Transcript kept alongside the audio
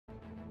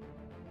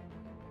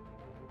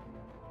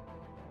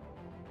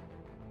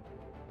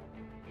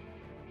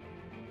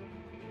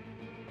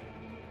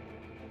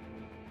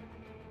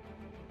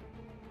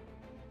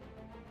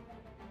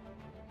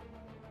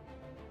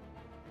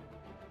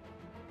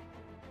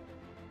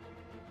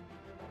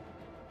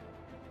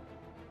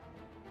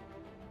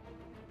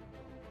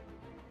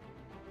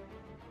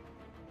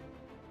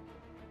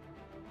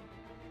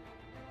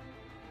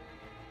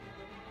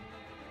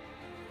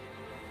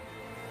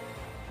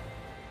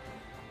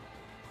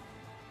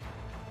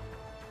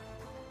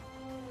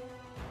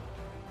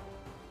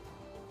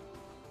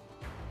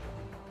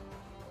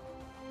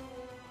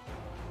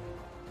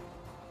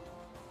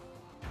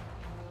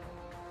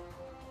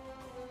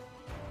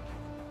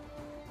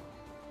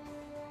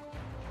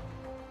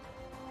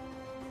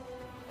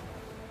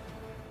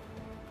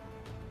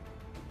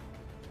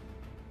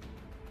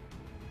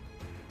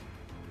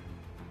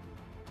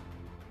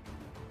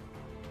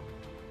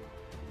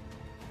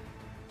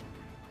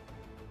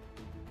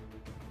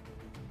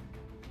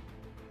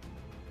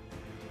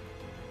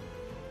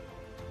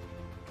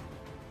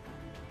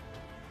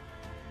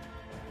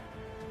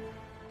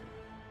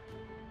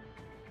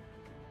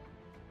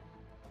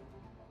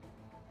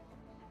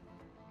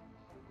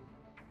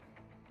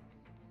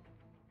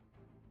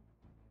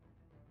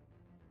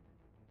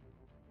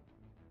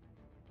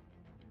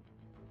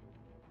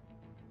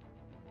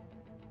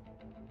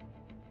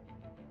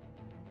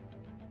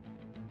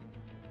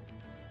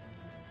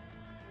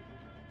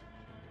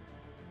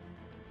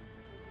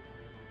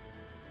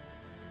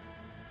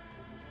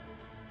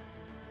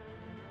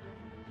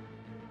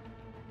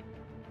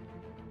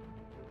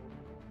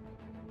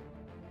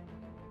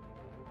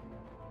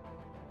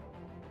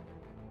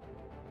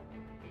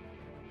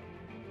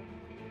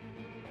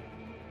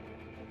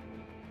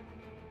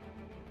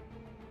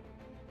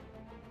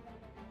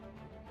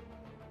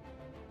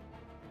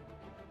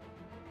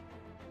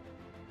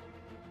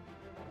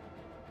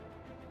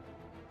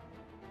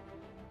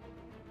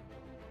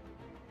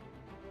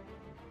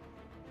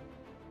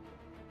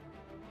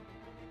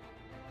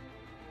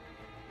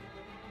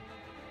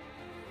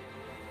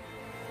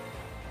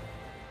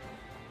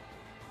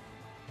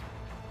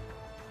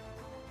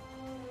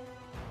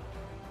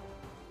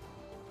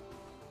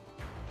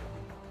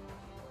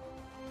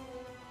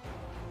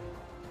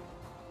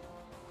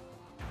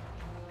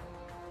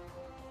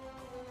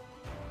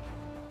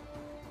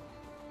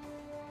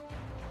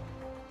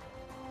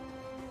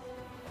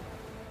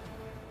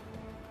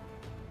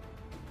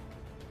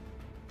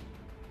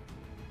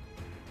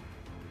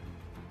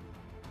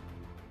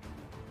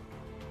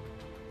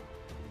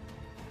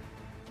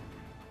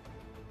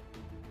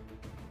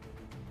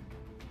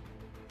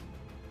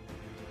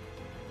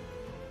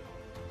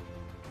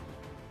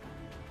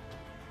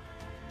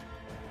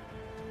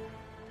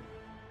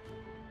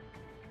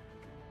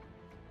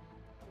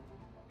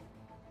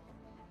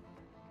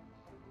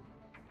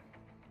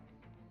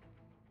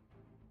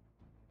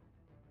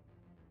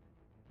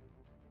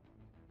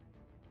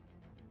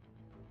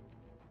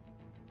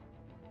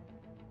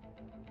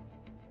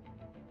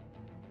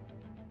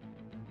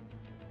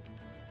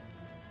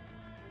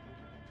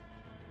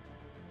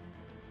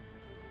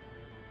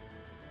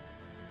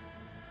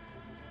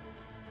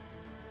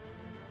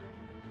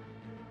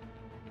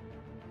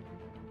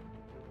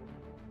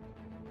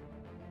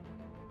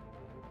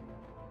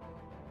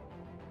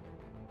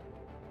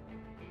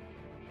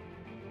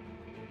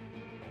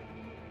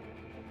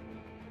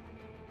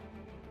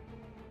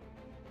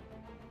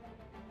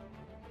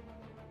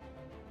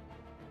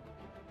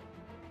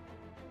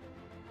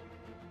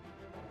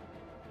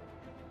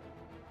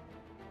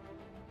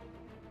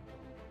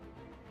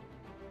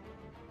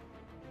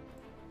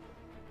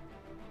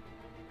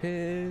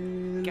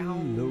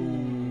Hello,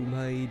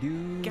 my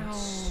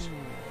dudes.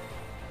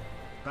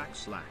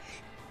 Backslash.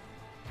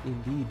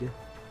 Indeed.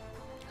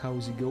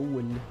 How's it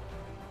going?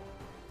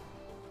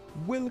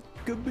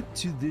 Welcome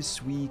to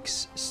this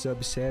week's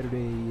Sub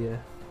Saturday.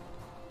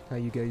 How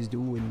you guys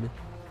doing?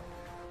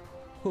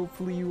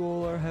 Hopefully you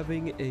all are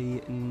having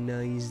a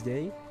nice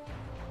day.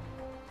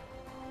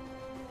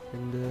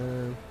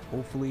 And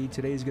hopefully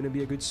today is gonna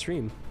be a good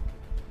stream.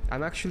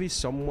 I'm actually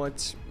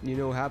somewhat,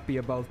 happy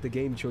about the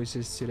game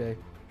choices today.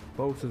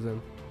 Both of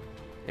them.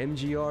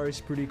 MGR is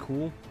pretty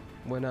cool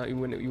when I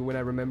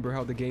remember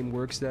how the game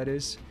works, that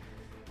is.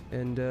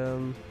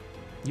 And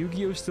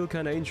Yu-Gi-Oh still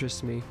kind of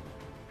interests me.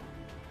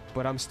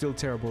 But I'm still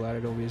terrible at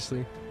it,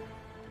 obviously.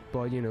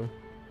 But,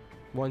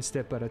 one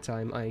step at a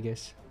time, I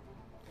guess.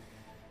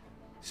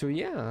 So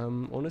yeah,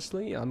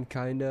 honestly, I'm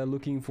kind of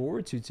looking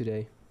forward to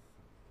today.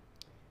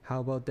 How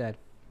about that?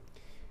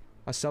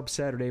 A Sub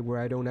Saturday where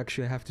I don't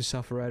actually have to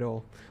suffer at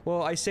all.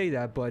 Well, I say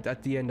that, but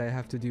at the end I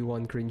have to do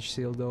one cringe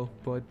seal though.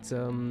 But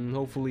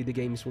hopefully the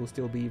games will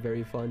still be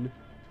very fun.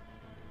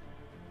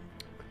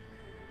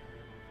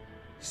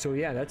 So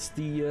yeah, that's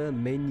the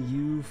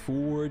menu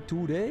for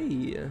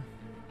today.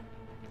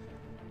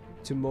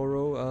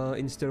 Tomorrow,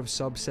 instead of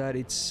subsat,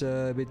 it's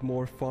a bit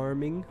more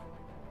farming.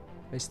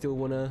 I still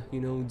wanna,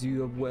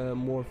 do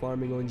more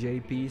farming on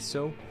JP,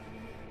 so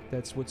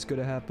that's what's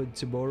gonna happen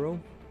tomorrow.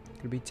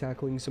 Gonna be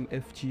tackling some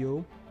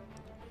FGO.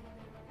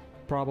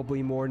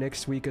 Probably more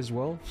next week as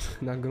well,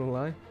 not gonna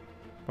lie.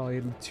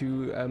 Probably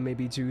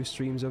maybe two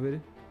streams of it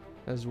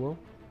as well.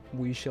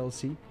 We shall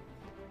see.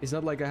 It's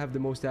not like I have the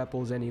most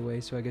apples anyway,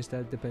 so I guess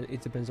that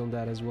it depends on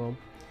that as well.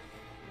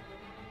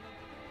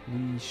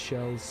 We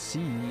shall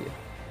see.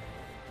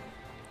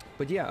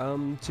 But yeah,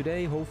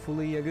 today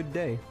hopefully a good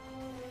day.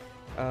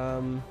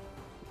 I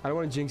don't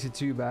want to jinx it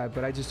too bad,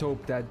 but I just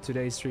hope that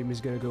today's stream is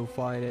gonna go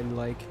fine and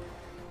like,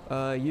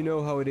 you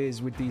know how it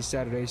is with these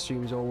Saturday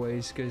streams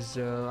always, because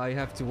I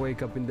have to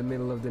wake up in the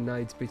middle of the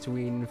night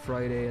between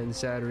Friday and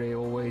Saturday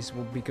always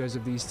because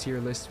of these tier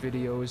list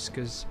videos,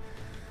 because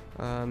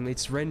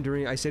it's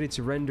rendering. I set it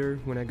to render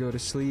when I go to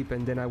sleep,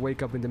 and then I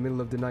wake up in the middle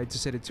of the night to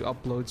set it to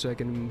upload so I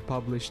can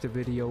publish the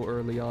video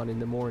early on in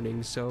the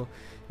morning, so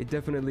it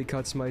definitely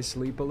cuts my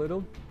sleep a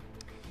little.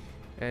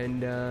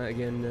 And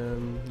again,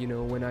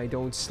 when I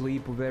don't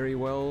sleep very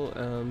well,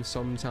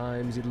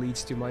 sometimes it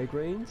leads to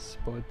migraines,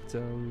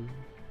 but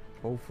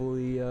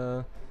hopefully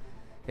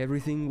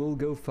everything will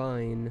go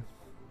fine.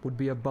 Would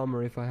be a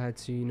bummer if I had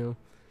to,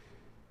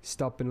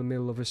 stop in the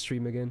middle of a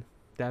stream again.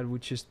 That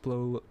would just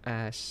blow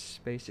ass,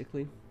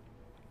 basically.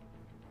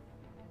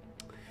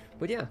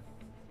 But yeah,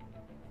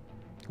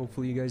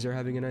 hopefully you guys are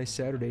having a nice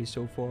Saturday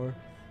so far.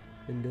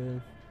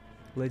 And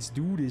let's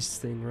do this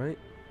thing, right?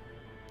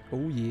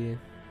 Oh yeah.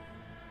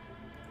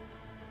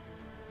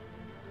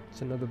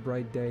 It's another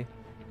bright day.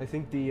 I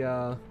think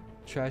the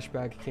trash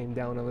bag came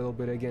down a little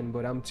bit again,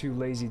 but I'm too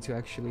lazy to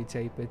actually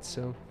tape it,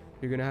 so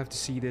you're gonna have to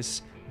see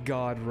this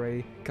god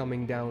ray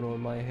coming down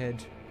on my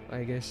head,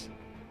 I guess.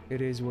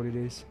 It is what it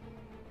is.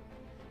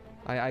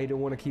 I don't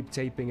want to keep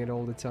taping it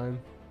all the time.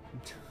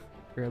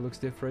 Here it looks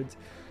different.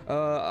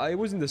 I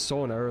was in the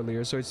sauna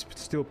earlier, so it's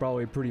still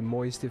probably pretty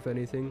moist, if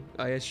anything.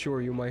 I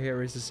assure you my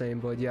hair is the same,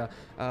 but yeah.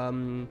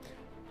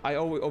 I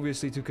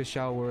obviously took a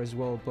shower as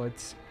well, but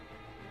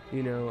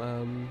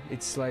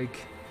it's like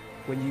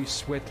when you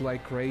sweat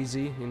like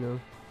crazy,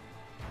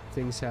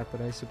 things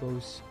happen, I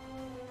suppose.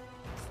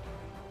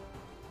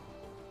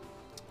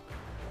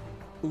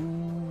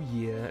 Ooh,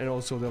 yeah. And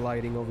also the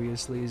lighting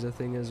obviously is a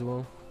thing as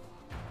well.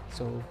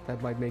 So that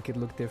might make it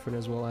look different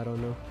as well, I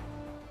don't know.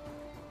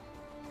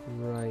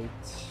 Right.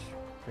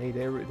 Hey,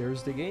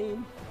 there's the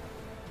game.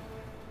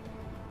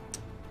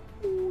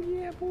 Ooh,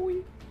 yeah, boy.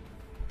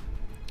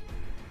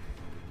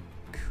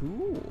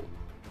 Cool.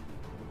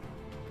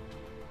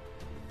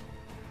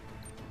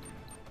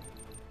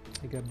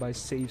 I got my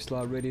save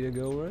slot ready to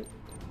go, right?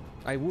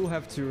 I will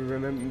have to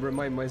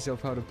remind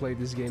myself how to play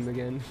this game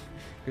again,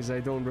 because I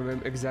don't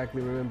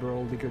exactly remember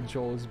all the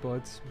controls,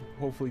 but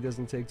hopefully it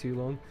doesn't take too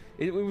long.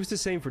 It was the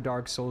same for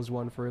Dark Souls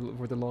 1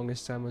 for the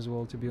longest time as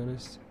well, to be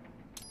honest.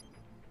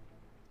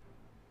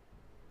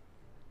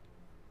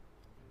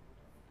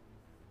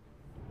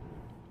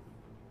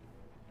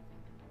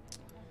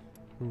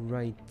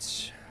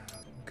 Right.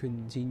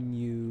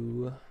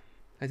 Continue.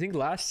 I think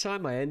last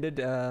time I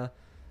ended,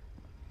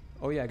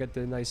 oh yeah, I got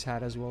the nice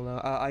hat as well now.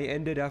 I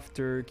ended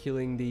after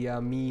killing the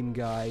meme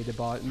guy, the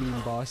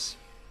meme boss.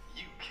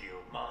 You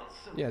killed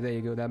Monsoon. Yeah, there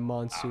you go, that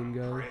Monsoon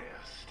guy.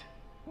 Impressed.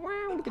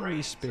 Wow, look at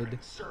me spin.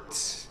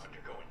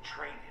 Undergoing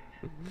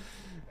training.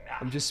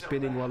 I'm just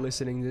spinning while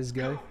listening to this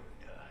guy.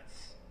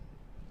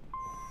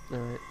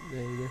 Alright,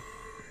 there you go.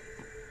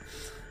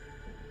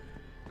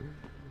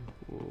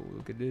 Whoa,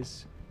 look at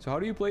this. So how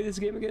do you play this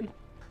game again?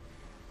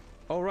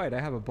 Oh right,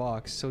 I have a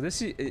box. So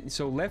this is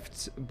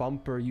left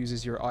bumper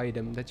uses your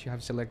item that you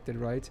have selected,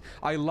 right?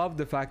 I love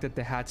the fact that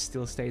the hat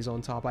still stays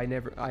on top. I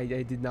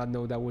did not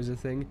know that was a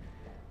thing.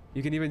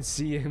 You can even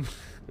see him.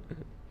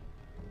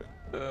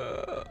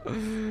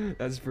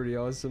 That's pretty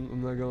awesome,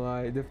 I'm not gonna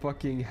lie. The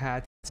fucking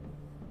hat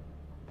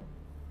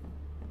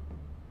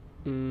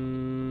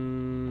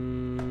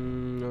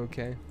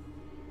Okay.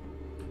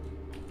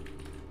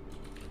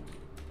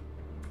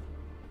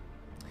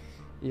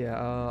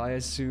 Yeah, I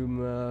assume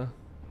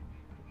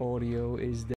audio is